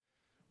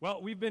Well,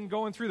 we've been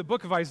going through the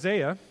book of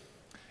Isaiah,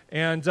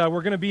 and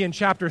we're going to be in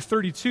chapter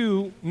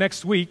 32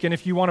 next week. And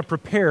if you want to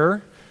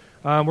prepare,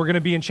 we're going to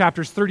be in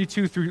chapters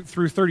 32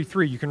 through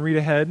 33. You can read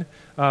ahead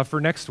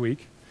for next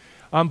week.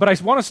 But I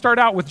want to start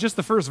out with just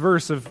the first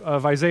verse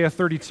of Isaiah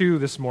 32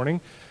 this morning.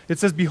 It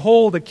says,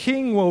 "Behold, a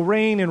king will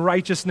reign in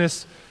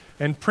righteousness,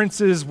 and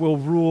princes will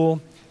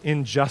rule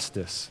in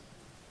justice."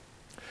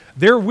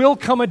 There will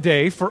come a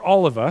day for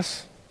all of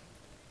us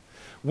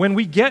when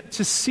we get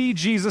to see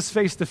Jesus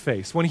face to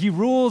face, when he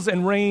rules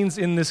and reigns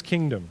in this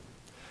kingdom.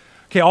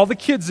 Okay, all the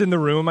kids in the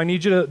room, I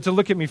need you to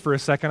look at me for a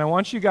second. I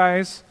want you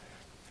guys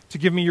to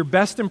give me your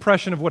best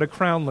impression of what a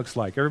crown looks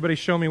like. Everybody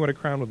show me what a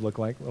crown would look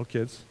like, little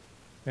kids.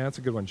 Yeah, that's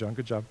a good one, John.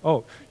 Good job.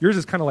 Oh, yours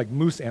is kind of like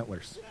moose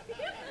antlers.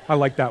 I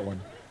like that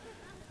one.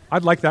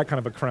 I'd like that kind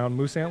of a crown,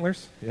 moose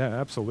antlers. Yeah,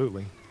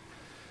 absolutely.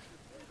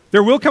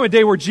 There will come a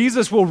day where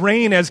Jesus will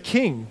reign as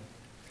king.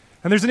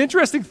 And there's an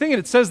interesting thing that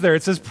it says there.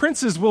 It says,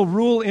 princes will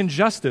rule in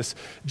justice.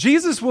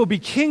 Jesus will be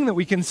king that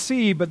we can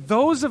see, but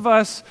those of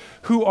us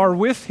who are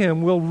with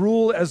him will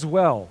rule as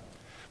well.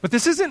 But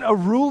this isn't a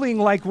ruling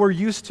like we're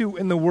used to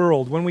in the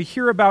world. When we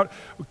hear about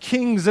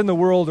kings in the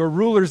world or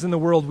rulers in the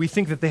world, we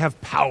think that they have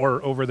power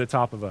over the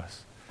top of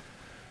us,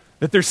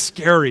 that they're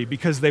scary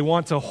because they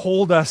want to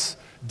hold us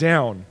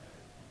down.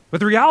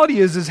 But the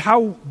reality is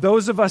how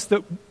those of us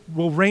that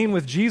will reign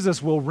with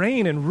Jesus will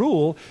reign and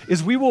rule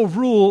is we will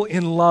rule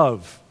in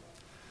love.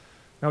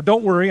 Now,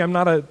 don't worry, I'm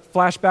not a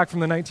flashback from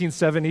the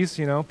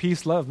 1970s,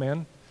 peace, love,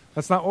 man.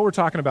 That's not what we're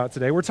talking about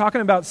today. We're talking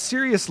about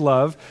serious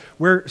love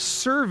where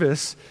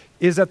service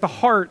is at the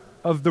heart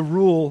of the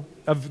rule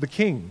of the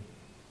king.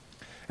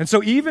 And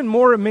so even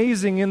more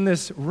amazing in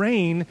this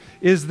reign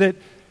is that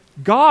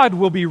God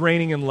will be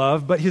reigning in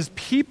love, but his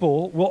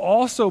people will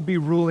also be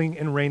ruling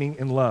and reigning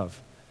in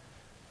love.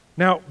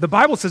 Now, the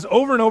Bible says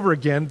over and over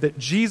again that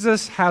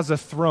Jesus has a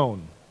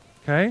throne,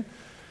 okay?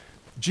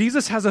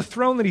 Jesus has a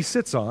throne that he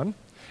sits on.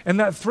 And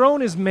that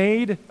throne is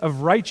made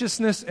of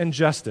righteousness and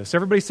justice.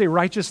 Everybody say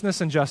righteousness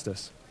and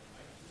justice.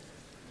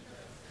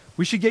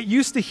 We should get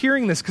used to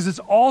hearing this because it's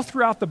all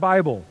throughout the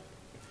Bible.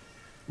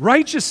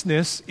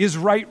 Righteousness is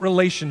right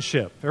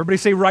relationship. Everybody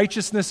say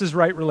righteousness is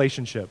right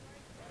relationship.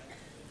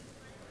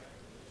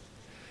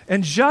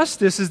 And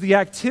justice is the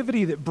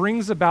activity that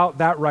brings about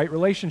that right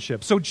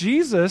relationship. So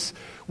Jesus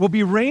will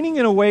be reigning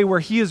in a way where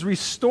he is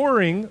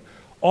restoring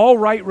all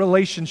right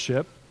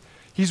relationship.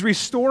 He's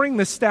restoring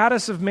the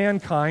status of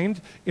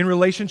mankind in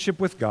relationship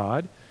with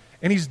God,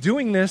 and he's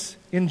doing this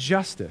in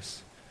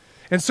justice.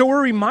 And so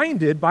we're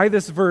reminded by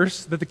this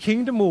verse that the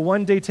kingdom will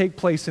one day take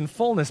place in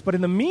fullness. But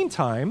in the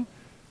meantime,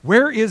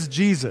 where is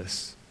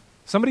Jesus?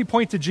 Somebody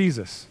point to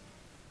Jesus.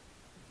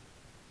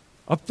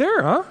 Up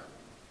there, huh?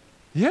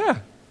 Yeah.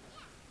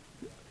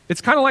 It's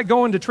kind of like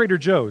going to Trader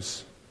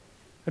Joe's.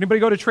 Anybody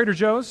go to Trader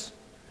Joe's?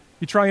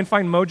 You try and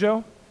find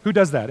Mojo? Who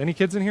does that? Any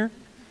kids in here?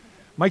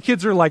 My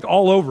kids are like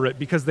all over it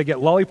because they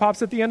get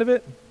lollipops at the end of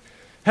it.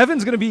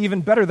 Heaven's going to be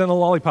even better than the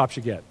lollipops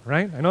you get,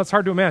 right? I know it's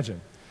hard to imagine.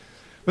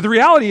 But the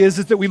reality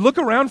is that we look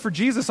around for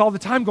Jesus all the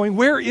time going,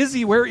 where is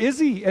he? Where is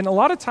he? And a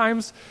lot of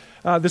times,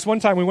 this one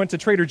time we went to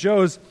Trader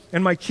Joe's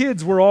and my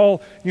kids were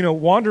all,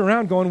 wandering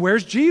around going,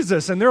 where's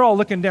Jesus? And they're all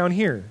looking down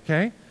here,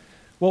 okay?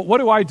 Well,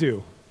 what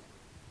do?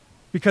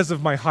 Because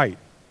of my height.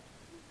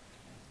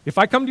 If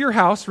I come to your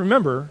house,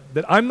 remember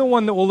that I'm the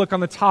one that will look on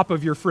the top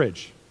of your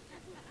fridge.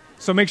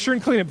 So make sure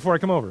and clean it before I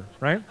come over,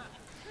 right?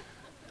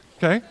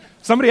 Okay?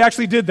 Somebody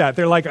actually did that.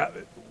 They're like,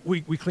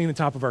 we cleaned the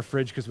top of our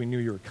fridge because we knew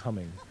you were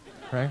coming,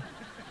 right?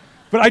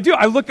 But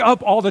I look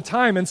up all the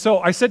time. And so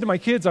I said to my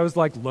kids, I was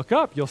like, look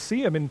up, you'll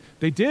see him. And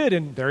they did,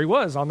 and there he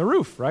was on the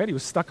roof, right? He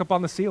was stuck up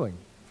on the ceiling.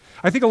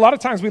 I think a lot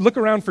of times we look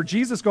around for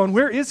Jesus going,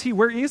 where is he?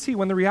 Where is he?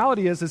 When the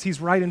reality is he's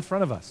right in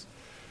front of us.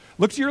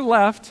 Look to your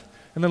left,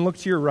 and then look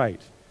to your right.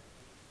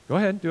 Go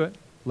ahead, do it.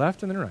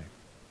 Left and then right.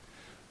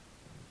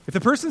 If the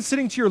person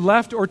sitting to your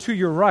left or to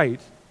your right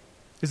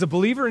is a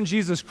believer in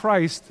Jesus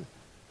Christ,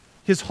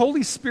 his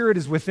Holy Spirit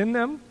is within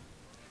them.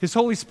 His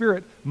Holy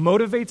Spirit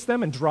motivates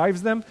them and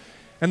drives them.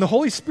 And the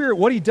Holy Spirit,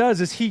 what he does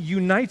is he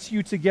unites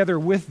you together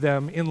with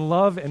them in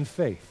love and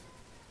faith.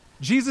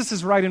 Jesus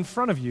is right in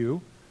front of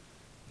you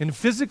in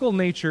physical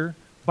nature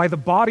by the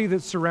body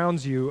that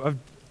surrounds you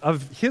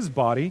of his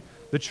body,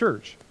 the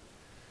church.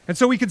 And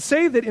so we could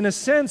say that in a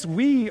sense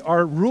we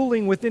are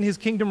ruling within his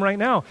kingdom right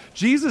now.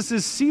 Jesus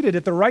is seated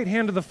at the right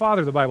hand of the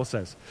Father, the Bible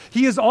says.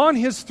 He is on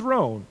his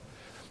throne.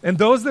 And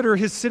those that are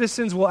his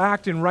citizens will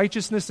act in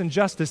righteousness and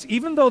justice,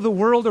 even though the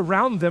world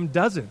around them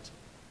doesn't.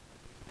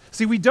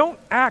 See, we don't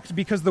act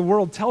because the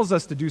world tells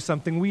us to do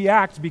something. We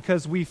act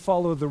because we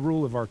follow the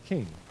rule of our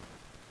king.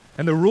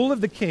 And the rule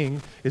of the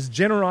king is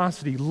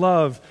generosity,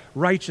 love,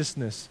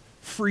 righteousness,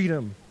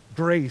 freedom,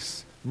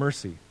 grace,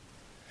 mercy.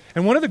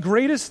 And one of the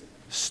greatest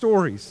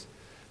stories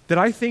that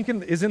I think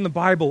is in the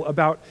Bible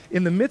about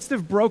in the midst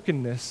of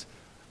brokenness,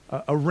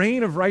 a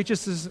reign of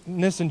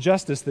righteousness and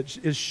justice that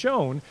is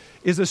shown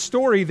is a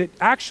story that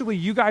actually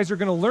you guys are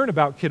going to learn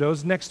about,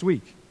 kiddos, next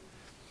week.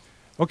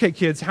 Okay,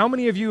 kids, how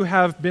many of you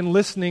have been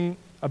listening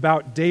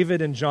about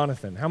David and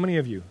Jonathan? How many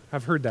of you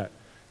have heard that?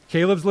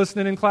 Caleb's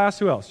listening in class.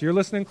 Who else? You're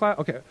listening in class?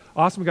 Okay,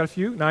 awesome. We got a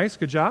few. Nice,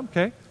 good job.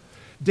 Okay.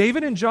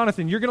 David and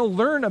Jonathan, you're going to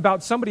learn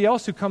about somebody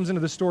else who comes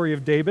into the story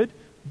of David.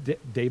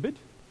 David,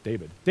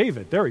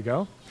 there we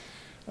go.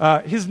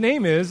 His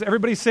name is,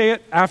 everybody say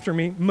it after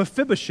me,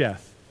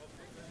 Mephibosheth.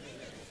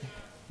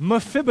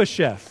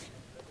 Mephibosheth.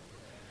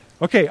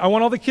 Okay, I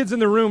want all the kids in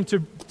the room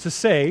to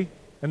say,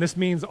 and this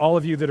means all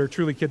of you that are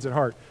truly kids at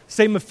heart,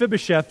 say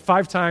Mephibosheth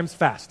 5 times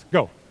fast.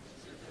 Go.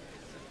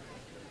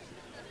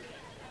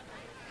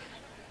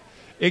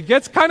 It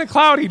gets kind of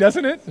cloudy,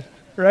 doesn't it?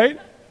 Right?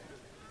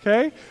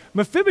 Okay?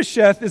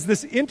 Mephibosheth is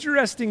this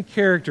interesting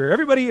character.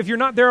 Everybody, if you're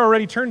not there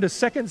already, turn to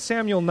 2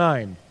 Samuel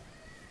 9.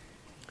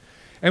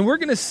 And we're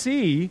going to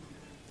see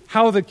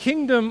how the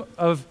kingdom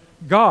of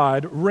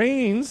God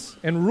reigns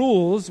and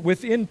rules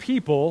within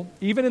people,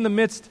 even in the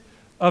midst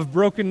of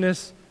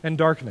brokenness and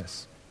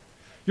darkness.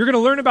 You're going to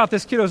learn about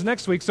this, kiddos,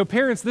 next week. So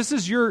parents, this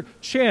is your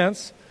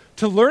chance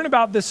to learn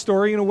about this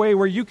story in a way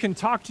where you can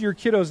talk to your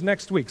kiddos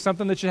next week,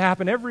 something that should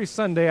happen every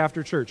Sunday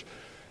after church.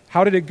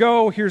 How did it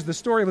go? Here's the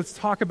story. Let's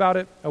talk about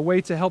it, a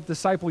way to help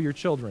disciple your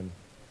children.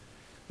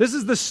 This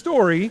is the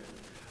story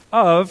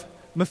of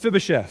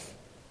Mephibosheth.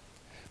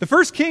 The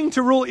first king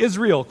to rule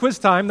Israel. Quiz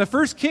time. The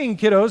first king,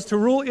 kiddos, to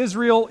rule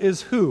Israel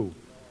is who?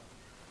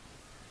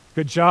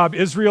 Good job.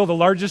 Israel, the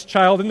largest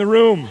child in the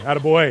room.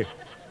 Attaboy.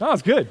 No,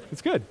 it's good.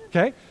 It's good.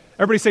 Okay.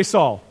 Everybody say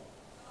Saul.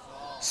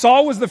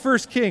 Saul was the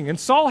first king, and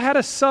Saul had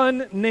a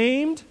son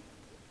named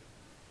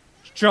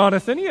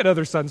Jonathan. He had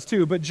other sons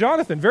too, but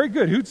Jonathan, very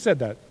good. Who said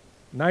that?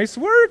 Nice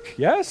work.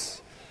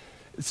 Yes.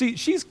 See,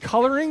 she's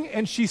coloring,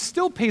 and she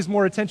still pays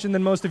more attention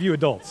than most of you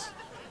adults.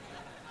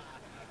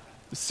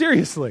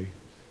 Seriously.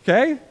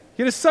 Okay?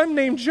 He had a son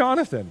named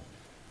Jonathan.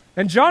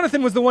 And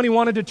Jonathan was the one he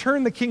wanted to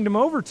turn the kingdom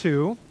over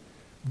to,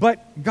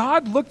 but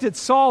God looked at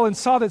Saul and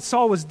saw that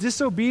Saul was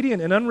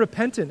disobedient and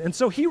unrepentant, and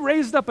so he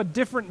raised up a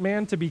different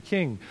man to be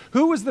king.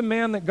 Who was the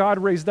man that God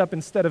raised up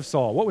instead of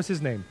Saul? What was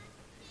his name?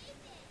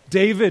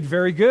 David.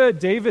 Very good.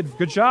 David.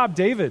 Good job,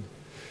 David.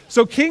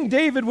 So King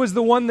David was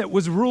the one that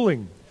was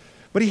ruling,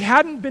 but he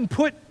hadn't been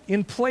put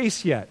in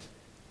place yet.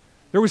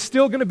 There was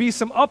still going to be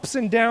some ups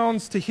and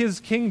downs to his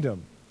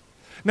kingdom.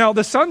 Now,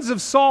 the sons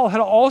of Saul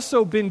had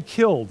also been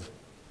killed.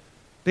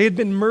 They had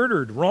been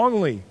murdered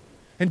wrongly,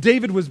 and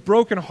David was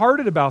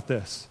brokenhearted about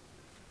this.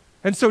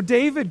 And so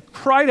David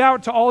cried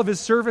out to all of his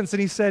servants,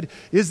 and he said,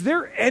 "Is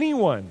there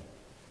anyone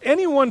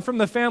from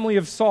the family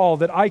of Saul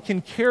that I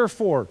can care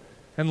for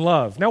and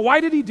love?" Now, why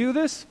did he do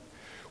this?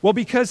 Well,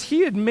 because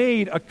he had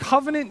made a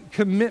covenant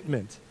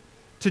commitment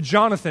to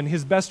Jonathan,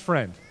 his best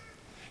friend.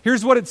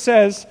 Here's what it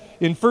says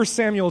in 1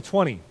 Samuel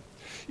 20.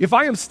 "If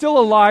I am still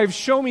alive,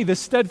 show me the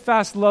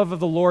steadfast love of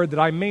the Lord that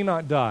I may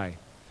not die.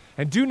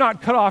 And do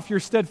not cut off your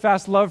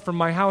steadfast love from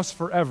my house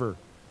forever,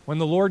 when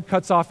the Lord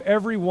cuts off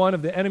every one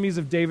of the enemies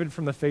of David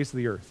from the face of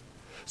the earth."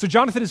 So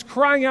Jonathan is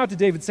crying out to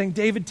David, saying,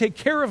 "David, take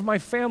care of my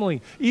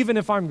family, even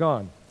if I'm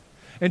gone."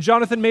 And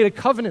Jonathan made a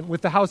covenant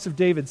with the house of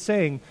David,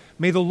 saying,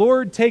 "May the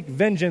Lord take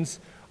vengeance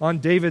on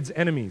David's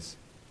enemies."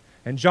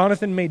 And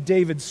Jonathan made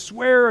David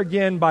swear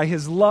again by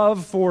his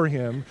love for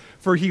him,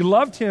 for he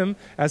loved him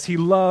as he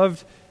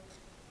loved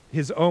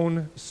his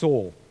own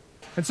soul.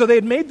 And so they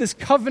had made this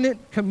covenant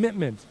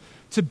commitment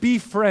to be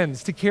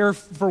friends, to care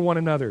for one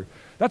another.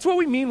 That's what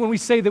we mean when we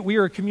say that we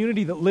are a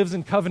community that lives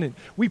in covenant.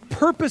 We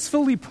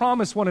purposefully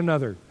promise one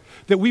another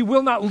that we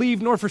will not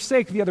leave nor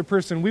forsake the other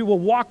person. We will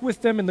walk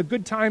with them in the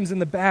good times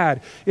and the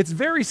bad. It's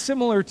very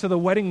similar to the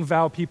wedding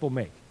vow people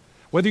make.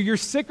 Whether you're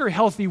sick or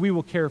healthy, we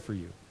will care for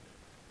you.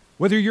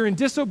 Whether you're in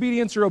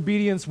disobedience or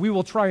obedience, we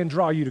will try and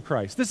draw you to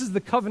Christ. This is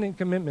the covenant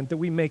commitment that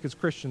we make as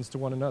Christians to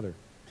one another.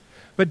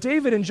 But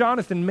David and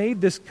Jonathan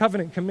made this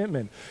covenant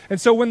commitment. And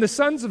so when the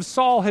sons of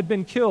Saul had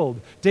been killed,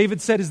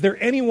 David said, "Is there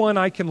anyone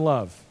I can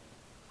love?"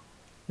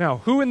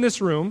 Now, who in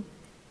this room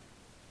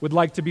would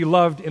like to be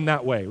loved in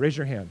that way? Raise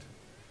your hand.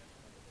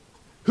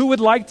 Who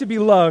would like to be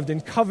loved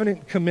in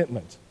covenant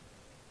commitment?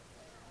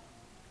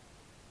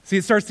 See,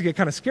 it starts to get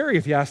kind of scary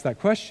if you ask that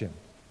question.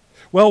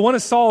 Well, one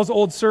of Saul's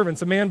old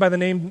servants, a man by the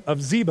name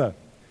of Ziba,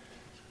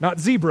 not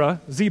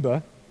Zebra,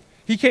 Ziba,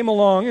 he came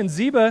along, and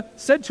Ziba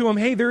said to him,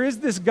 "Hey, there is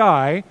this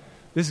guy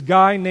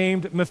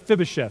named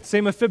Mephibosheth."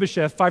 Say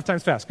Mephibosheth 5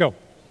 times fast. Go.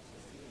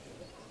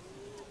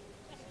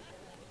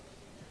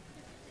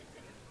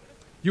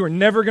 You are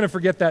never going to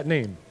forget that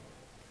name.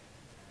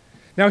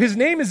 Now, his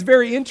name is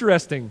very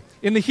interesting.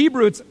 In the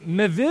Hebrew, it's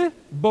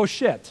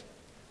Mephibosheth.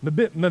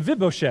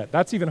 Mephibosheth.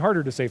 That's even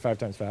harder to say 5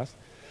 times fast.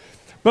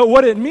 But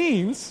what it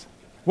means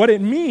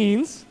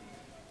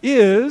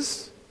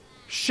is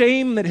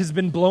shame that has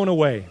been blown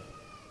away.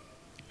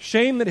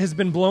 Shame that has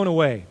been blown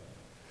away.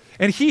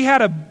 And he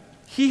had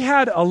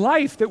a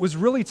life that was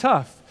really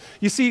tough.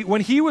 You see,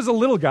 when he was a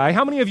little guy,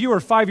 how many of you are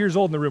 5 years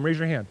old in the room? Raise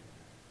your hand.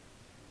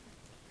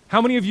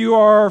 How many of you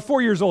are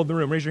 4 years old in the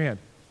room? Raise your hand.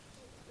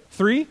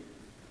 3?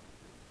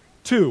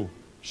 2.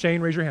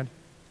 Shane, raise your hand.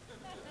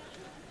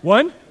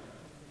 1?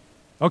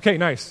 Okay,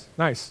 nice,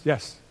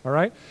 yes, all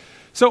right.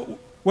 So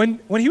when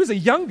he was a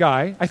young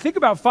guy, I think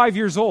about 5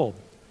 years old,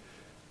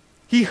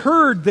 he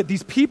heard that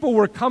these people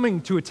were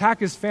coming to attack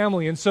his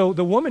family, and so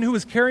the woman who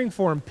was caring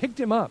for him picked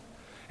him up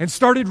and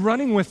started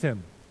running with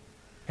him.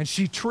 And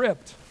she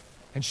tripped,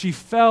 and she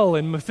fell,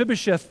 and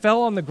Mephibosheth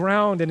fell on the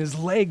ground, and his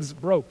legs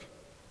broke.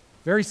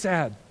 Very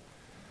sad.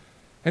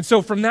 And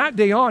so from that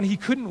day on, he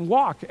couldn't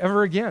walk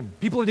ever again.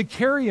 People had to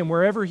carry him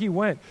wherever he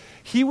went.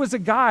 He was a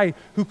guy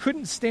who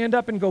couldn't stand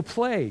up and go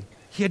play.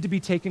 He had to be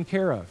taken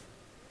care of.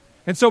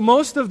 And so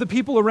most of the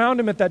people around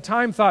him at that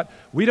time thought,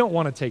 we don't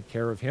want to take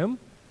care of him.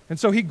 And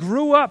so he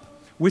grew up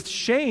with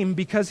shame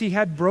because he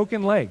had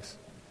broken legs.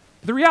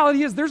 But the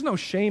reality is there's no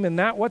shame in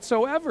that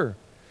whatsoever.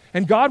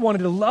 And God wanted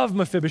to love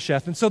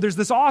Mephibosheth. And so there's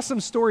this awesome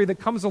story that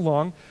comes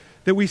along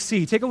that we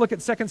see. Take a look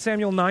at 2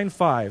 Samuel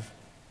 9:5.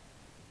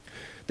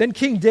 Then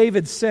King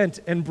David sent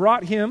and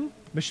brought him,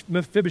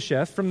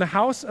 Mephibosheth, from the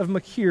house of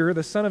Machir,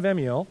 the son of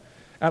Amiel,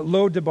 at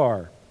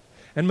Lo-debar.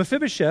 And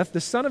Mephibosheth,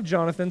 the son of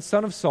Jonathan,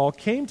 son of Saul,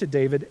 came to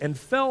David and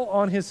fell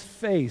on his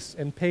face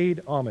and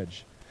paid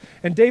homage.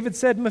 And David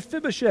said,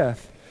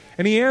 Mephibosheth.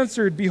 And he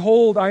answered,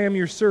 Behold, I am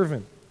your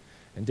servant.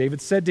 And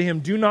David said to him,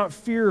 Do not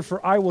fear,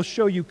 for I will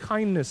show you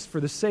kindness for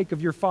the sake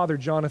of your father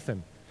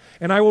Jonathan.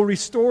 And I will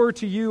restore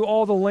to you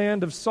all the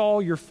land of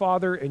Saul your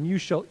father, and you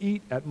shall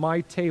eat at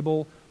my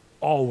table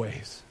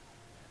always.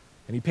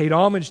 And he paid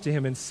homage to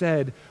him and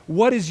said,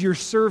 What is your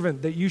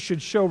servant that you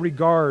should show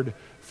regard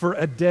for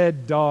a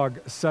dead dog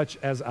such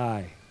as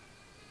I?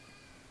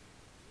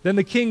 Then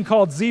the king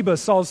called Ziba,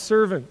 Saul's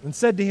servant, and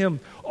said to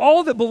him,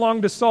 All that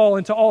belonged to Saul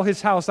and to all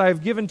his house I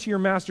have given to your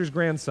master's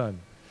grandson.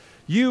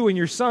 You and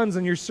your sons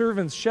and your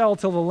servants shall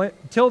till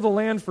the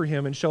land for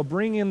him, and shall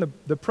bring in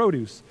the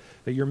produce,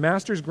 that your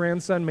master's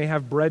grandson may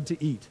have bread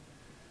to eat.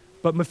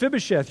 But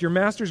Mephibosheth, your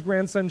master's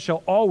grandson,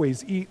 shall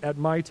always eat at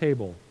my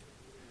table.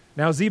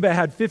 Now Ziba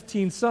had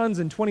 15 sons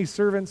and 20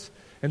 servants,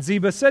 and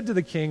Ziba said to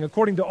the king,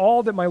 According to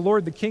all that my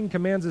lord the king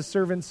commands his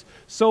servants,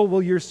 so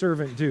will your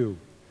servant do.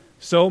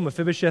 So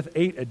Mephibosheth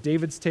ate at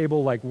David's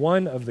table like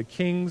one of the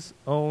king's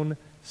own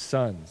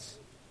sons.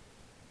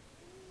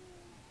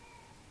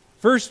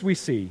 First we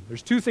see,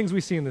 there's two things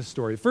we see in this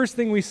story. The first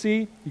thing we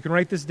see, you can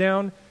write this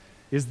down,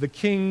 is the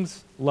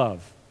king's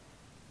love.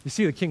 You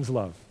see the king's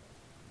love.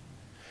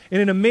 In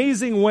an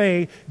amazing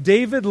way,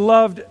 David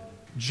loved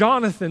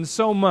Jonathan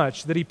so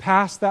much that he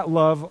passed that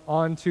love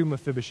on to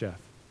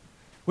Mephibosheth.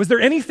 Was there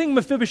anything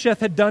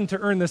Mephibosheth had done to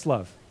earn this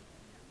love?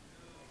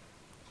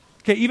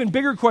 Okay, even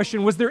bigger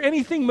question, was there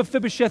anything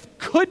Mephibosheth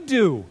could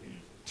do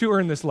to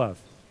earn this love?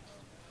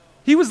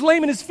 He was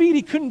lame in his feet.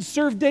 He couldn't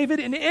serve David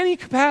in any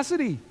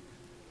capacity.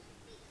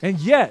 And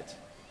yet,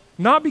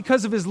 not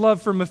because of his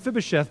love for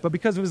Mephibosheth, but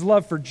because of his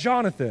love for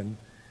Jonathan,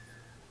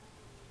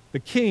 the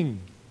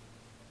king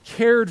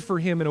cared for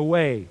him in a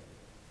way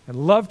and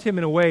loved him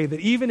in a way that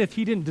even if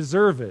he didn't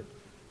deserve it,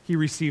 he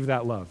received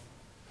that love.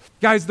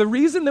 Guys, the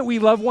reason that we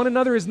love one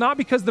another is not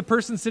because the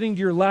person sitting to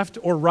your left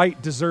or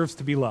right deserves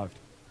to be loved.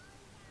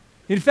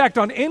 In fact,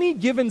 on any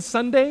given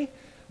Sunday,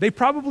 they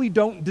probably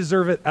don't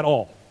deserve it at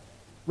all.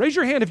 Raise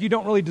your hand if you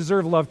don't really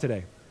deserve love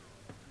today.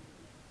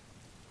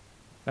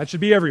 That should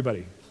be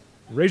everybody.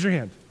 Raise your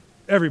hand.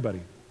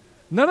 Everybody.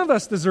 None of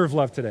us deserve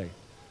love today.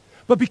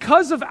 But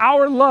because of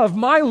our love,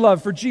 my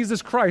love for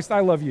Jesus Christ, I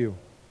love you.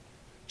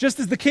 Just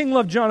as the king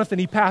loved Jonathan,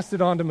 he passed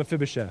it on to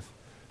Mephibosheth.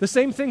 The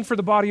same thing for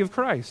the body of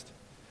Christ.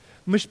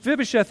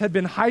 Mephibosheth had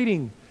been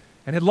hiding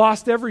and had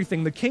lost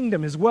everything, the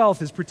kingdom, his wealth,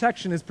 his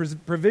protection, his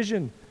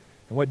provision.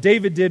 And what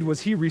David did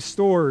was he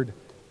restored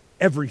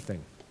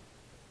everything.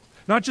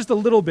 Not just a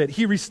little bit,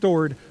 he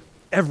restored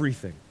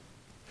everything.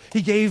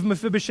 He gave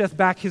Mephibosheth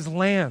back his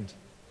land.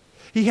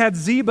 He had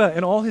Ziba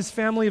and all his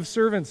family of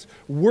servants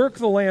work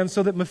the land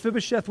so that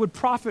Mephibosheth would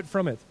profit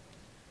from it.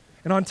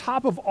 And on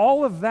top of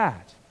all of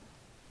that,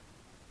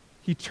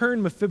 he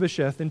turned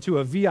Mephibosheth into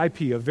a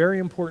VIP, a very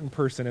important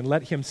person, and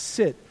let him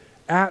sit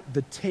at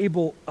the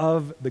table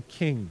of the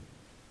king.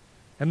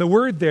 And the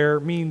word there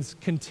means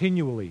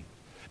continually.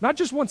 Not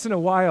just once in a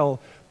while,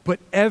 but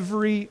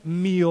every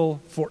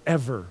meal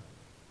forever.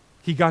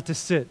 He got to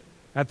sit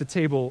at the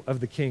table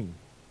of the king.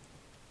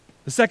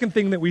 The second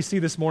thing that we see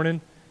this morning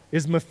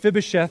is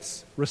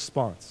Mephibosheth's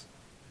response.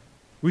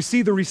 We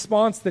see the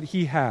response that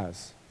he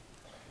has.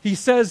 He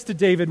says to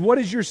David, What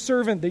is your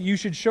servant that you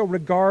should show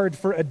regard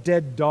for a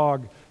dead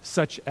dog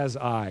such as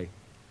I?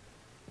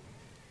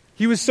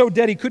 He was so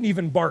dead he couldn't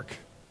even bark.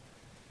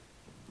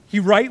 He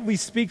rightly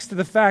speaks to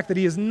the fact that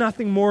he is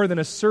nothing more than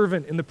a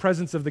servant in the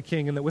presence of the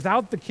king, and that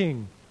without the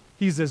king,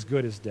 he's as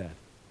good as dead.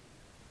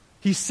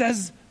 He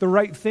says the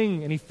right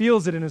thing, and he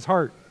feels it in his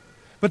heart.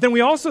 But then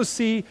we also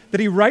see that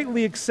he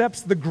rightly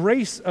accepts the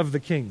grace of the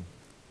king.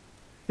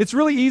 It's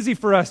really easy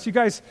for us. You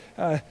guys,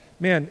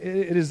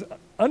 it is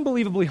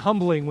unbelievably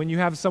humbling when you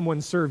have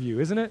someone serve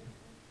you, isn't it?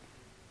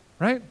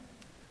 Right?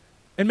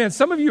 And man,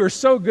 some of you are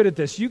so good at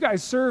this. You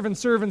guys serve and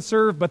serve and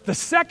serve, but the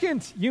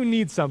second you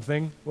need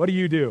something, what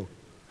do?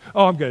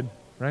 Oh, I'm good,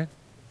 right?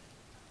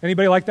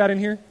 Anybody like that in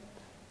here?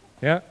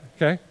 Yeah,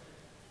 okay.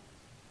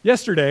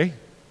 Yesterday,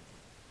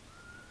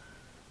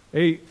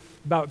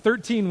 about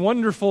 13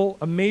 wonderful,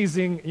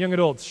 amazing young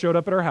adults showed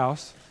up at our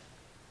house,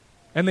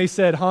 and they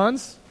said,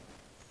 Hans,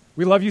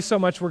 We love you so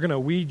much, we're going to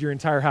weed your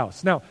entire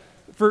house. Now,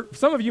 for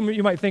some of you,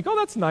 you might think, oh,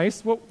 that's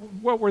nice.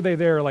 What were they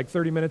there, like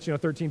 30 minutes,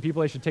 13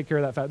 people, they should take care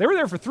of that fast. They were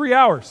there for 3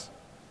 hours.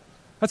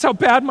 That's how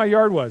bad my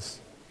yard was,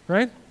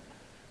 right?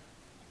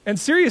 And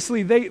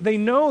seriously, they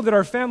know that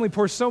our family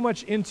pours so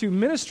much into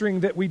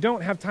ministering that we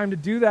don't have time to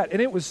do that,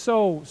 and it was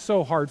so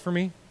hard for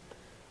me.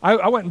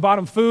 I went and bought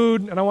them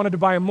food, and I wanted to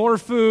buy them more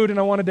food, and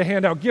I wanted to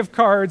hand out gift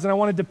cards, and I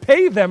wanted to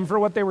pay them for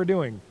what they were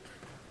doing.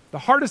 The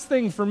hardest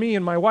thing for me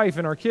and my wife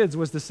and our kids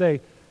was to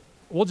say,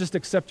 we'll just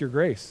accept your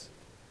grace.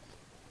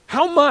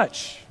 How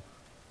much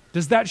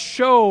does that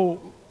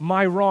show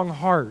my wrong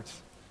heart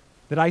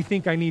that I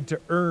think I need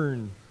to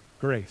earn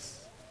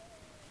grace?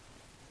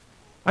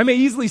 I may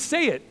easily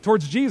say it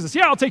towards Jesus.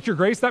 Yeah, I'll take your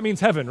grace. That means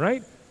heaven,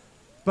 right?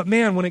 But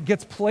man, when it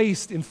gets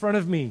placed in front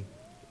of me,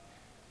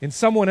 in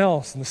someone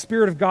else, in the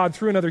Spirit of God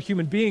through another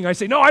human being, I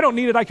say, no, I don't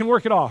need it. I can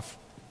work it off.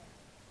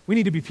 We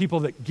need to be people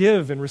that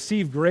give and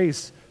receive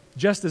grace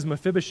just as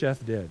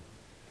Mephibosheth did.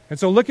 And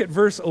so look at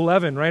verse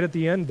 11 right at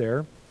the end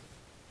there.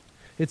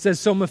 It says,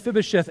 so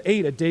Mephibosheth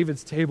ate at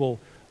David's table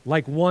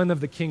like one of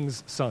the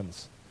king's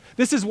sons.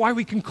 This is why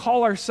we can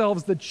call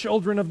ourselves the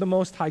children of the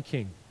Most High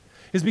King,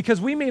 is because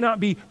we may not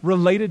be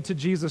related to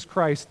Jesus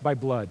Christ by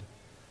blood,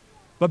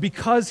 but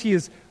because he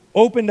has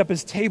opened up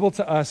his table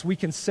to us, we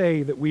can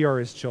say that we are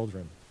his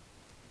children.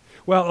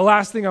 Well, the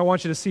last thing I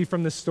want you to see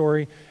from this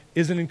story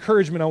is an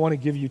encouragement I want to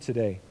give you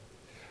today.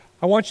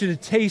 I want you to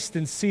taste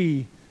and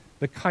see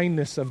the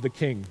kindness of the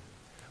king.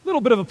 A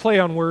little bit of a play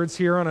on words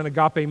here on an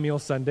Agape Meal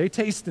Sunday.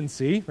 Taste and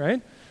see,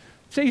 right?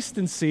 Taste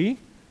and see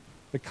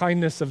the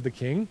kindness of the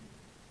king.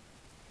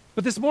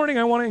 But this morning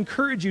I want to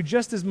encourage you,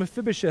 just as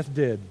Mephibosheth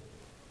did,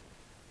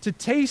 to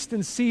taste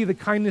and see the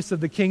kindness of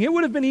the king. It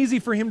would have been easy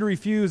for him to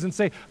refuse and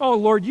say, oh,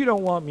 Lord, you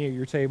don't want me at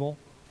your table.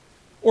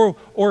 Or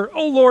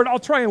oh, Lord, I'll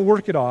try and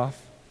work it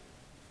off.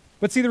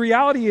 But see, the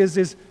reality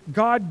is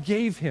God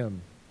gave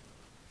him,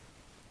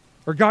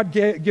 or God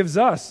gives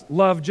us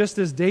love just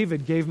as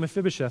David gave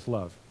Mephibosheth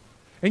love.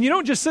 And you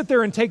don't just sit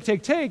there and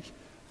take.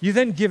 You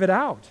then give it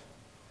out.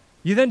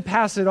 You then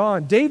pass it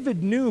on.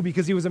 David knew,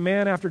 because he was a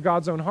man after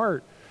God's own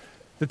heart,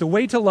 that the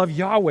way to love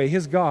Yahweh,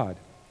 his God,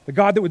 the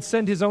God that would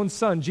send his own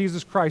son,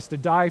 Jesus Christ, to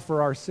die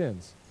for our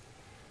sins,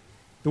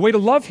 the way to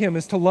love him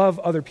is to love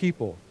other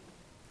people.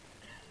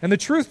 And the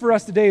truth for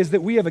us today is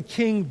that we have a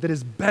king that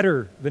is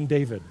better than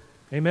David.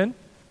 Amen?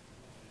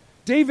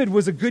 David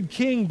was a good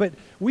king, but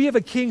we have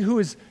a king who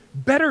is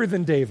better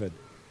than David,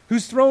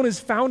 whose throne is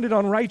founded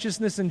on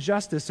righteousness and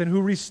justice, and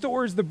who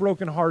restores the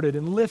brokenhearted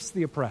and lifts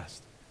the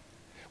oppressed.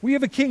 We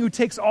have a king who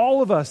takes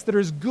all of us that are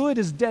as good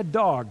as dead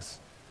dogs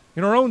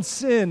in our own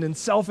sin and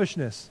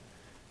selfishness,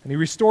 and he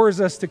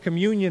restores us to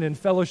communion and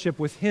fellowship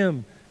with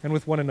him and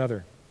with one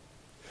another.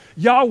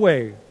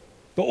 Yahweh,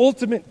 the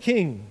ultimate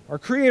king, our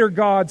creator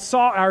God,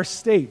 saw our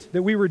state,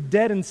 that we were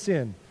dead in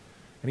sin,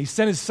 and he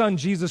sent his son,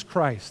 Jesus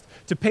Christ,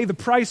 to pay the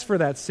price for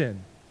that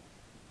sin,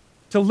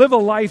 to live a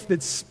life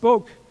that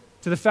spoke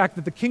to the fact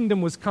that the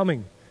kingdom was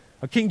coming,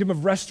 a kingdom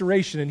of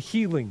restoration and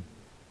healing.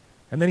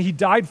 And then he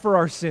died for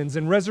our sins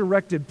and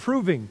resurrected,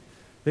 proving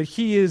that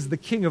he is the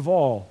king of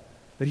all,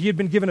 that he had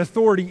been given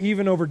authority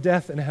even over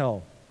death and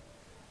hell.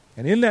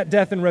 And in that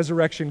death and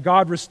resurrection,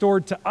 God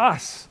restored to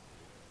us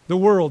the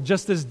world,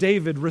 just as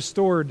David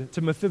restored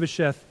to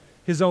Mephibosheth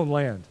his own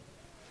land.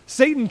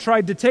 Satan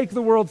tried to take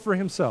the world for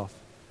himself,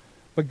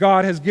 but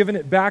God has given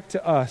it back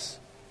to us,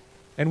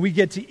 and we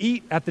get to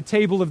eat at the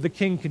table of the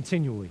king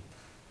continually.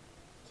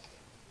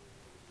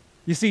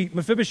 You see,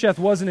 Mephibosheth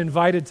wasn't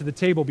invited to the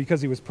table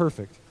because he was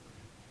perfect.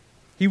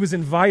 He was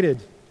invited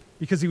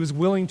because he was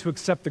willing to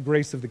accept the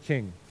grace of the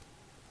king.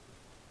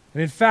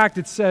 And in fact,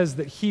 it says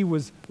that he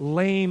was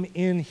lame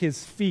in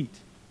his feet,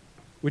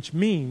 which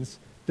means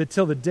that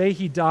till the day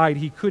he died,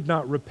 he could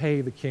not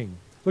repay the king.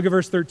 Look at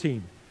verse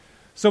 13.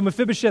 So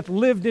Mephibosheth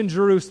lived in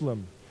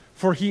Jerusalem,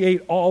 for he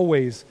ate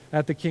always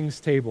at the king's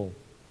table.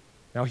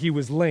 Now he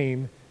was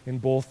lame in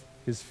both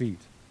his feet.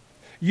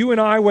 You and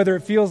I, whether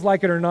it feels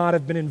like it or not,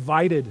 have been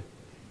invited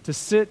to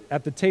sit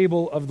at the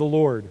table of the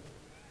Lord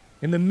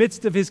in the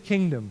midst of his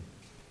kingdom.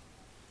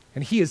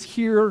 And he is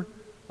here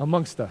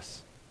amongst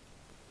us.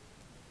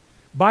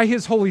 By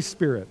his Holy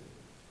Spirit,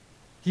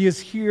 he is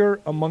here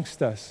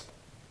amongst us,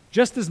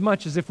 just as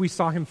much as if we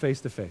saw him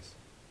face to face.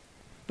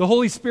 The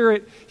Holy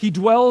Spirit, he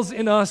dwells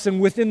in us and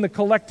within the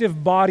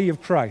collective body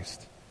of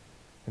Christ.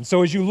 And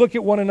so as you look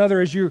at one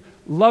another, as you're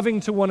loving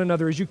to one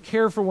another, as you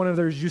care for one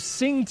another, as you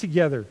sing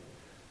together,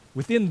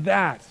 within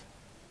that,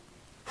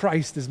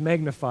 Christ is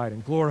magnified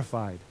and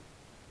glorified.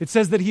 It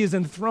says that he is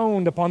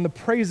enthroned upon the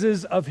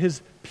praises of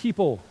his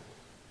people.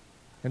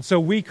 And so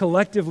we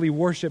collectively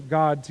worship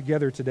God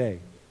together today.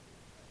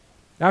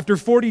 After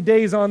 40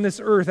 days on this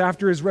earth,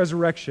 after his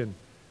resurrection,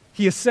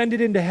 he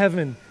ascended into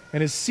heaven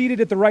and is seated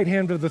at the right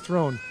hand of the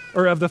throne,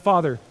 or of the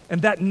Father,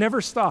 and that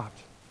never stopped.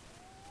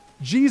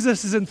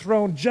 Jesus is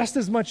enthroned just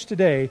as much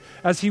today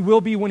as he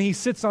will be when he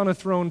sits on a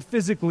throne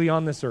physically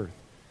on this earth.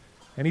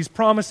 And he's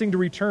promising to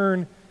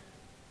return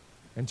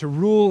and to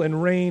rule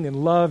and reign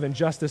in love and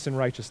justice and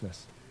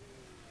righteousness.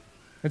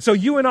 And so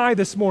you and I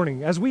this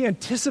morning, as we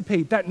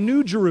anticipate that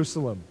new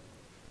Jerusalem,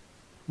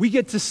 we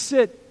get to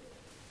sit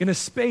in a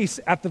space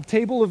at the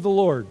table of the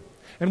Lord,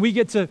 and we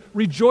get to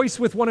rejoice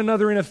with one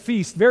another in a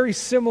feast very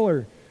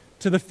similar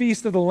to the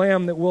feast of the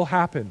Lamb that will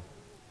happen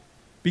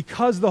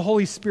because the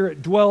Holy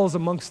Spirit dwells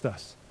amongst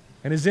us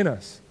and is in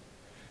us.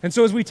 And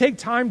so as we take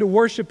time to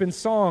worship in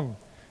song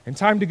and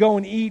time to go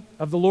and eat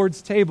of the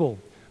Lord's table,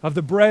 of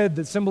the bread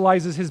that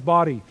symbolizes his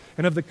body,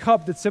 and of the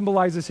cup that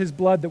symbolizes his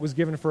blood that was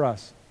given for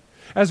us,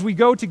 as we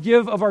go to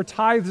give of our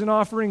tithes and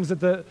offerings at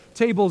the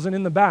tables and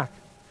in the back,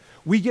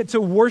 we get to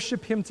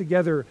worship him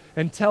together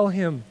and tell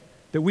him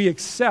that we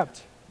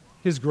accept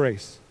his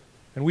grace,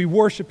 and we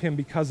worship him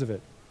because of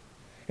it.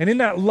 And in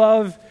that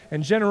love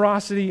and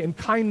generosity and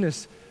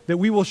kindness that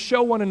we will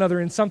show one another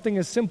in something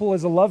as simple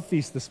as a love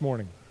feast this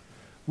morning,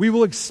 we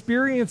will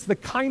experience the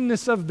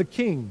kindness of the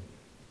King.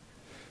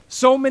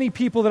 So many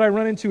people that I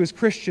run into as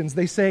Christians,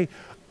 they say,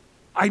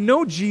 I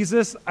know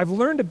Jesus, I've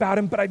learned about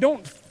him, but I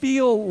don't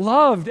feel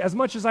loved as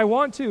much as I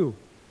want to.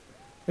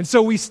 And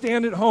so we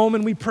stand at home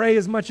and we pray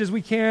as much as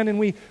we can, and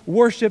we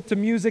worship to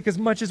music as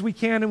much as we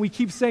can, and we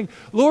keep saying,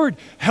 Lord,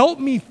 help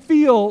me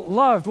feel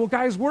loved. Well,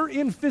 guys, we're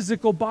in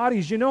physical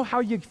bodies. You know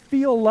how you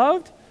feel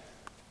loved?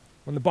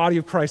 When the body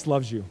of Christ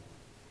loves you.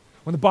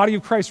 When the body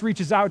of Christ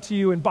reaches out to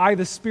you and by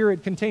the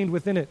Spirit contained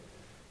within it,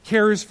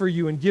 cares for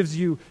you and gives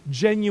you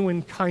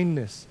genuine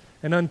kindness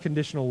and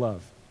unconditional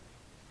love.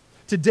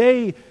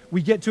 Today,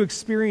 we get to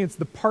experience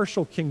the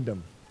partial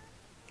kingdom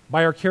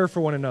by our care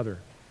for one another,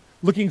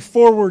 looking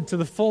forward to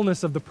the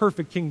fullness of the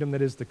perfect kingdom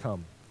that is to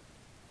come.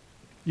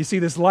 You see,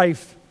 this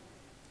life,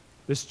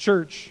 this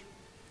church,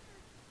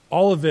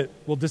 all of it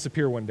will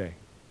disappear one day.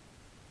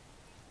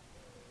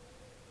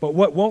 But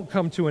what won't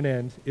come to an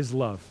end is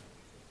love.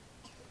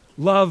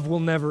 Love will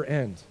never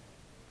end.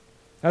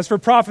 As for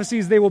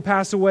prophecies, they will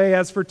pass away.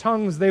 As for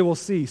tongues, they will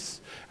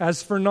cease.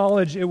 As for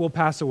knowledge, it will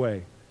pass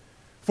away.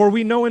 For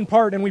we know in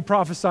part and we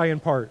prophesy in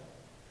part.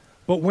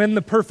 But when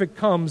the perfect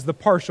comes, the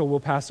partial will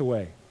pass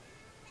away.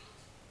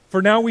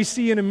 For now we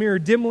see in a mirror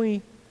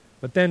dimly,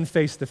 but then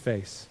face to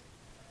face.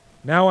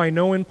 Now I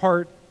know in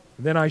part,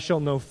 then I shall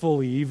know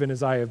fully, even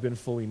as I have been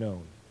fully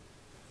known.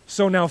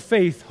 So now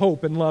faith,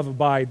 hope, and love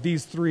abide,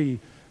 these three,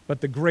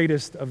 but the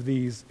greatest of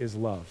these is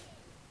love.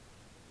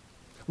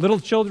 Little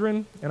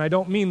children, and I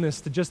don't mean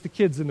this to just the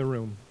kids in the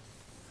room,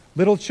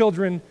 little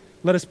children,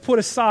 let us put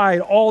aside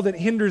all that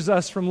hinders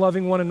us from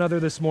loving one another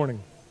this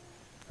morning,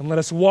 and let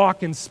us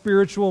walk in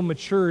spiritual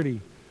maturity,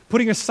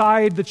 putting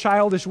aside the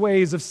childish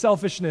ways of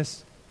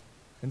selfishness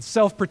and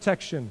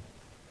self-protection,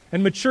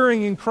 and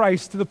maturing in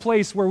Christ to the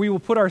place where we will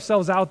put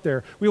ourselves out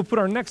there. We will put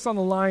our necks on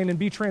the line and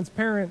be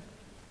transparent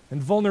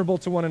and vulnerable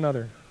to one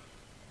another.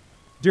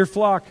 Dear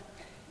flock,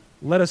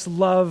 let us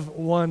love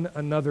one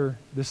another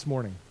this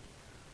morning.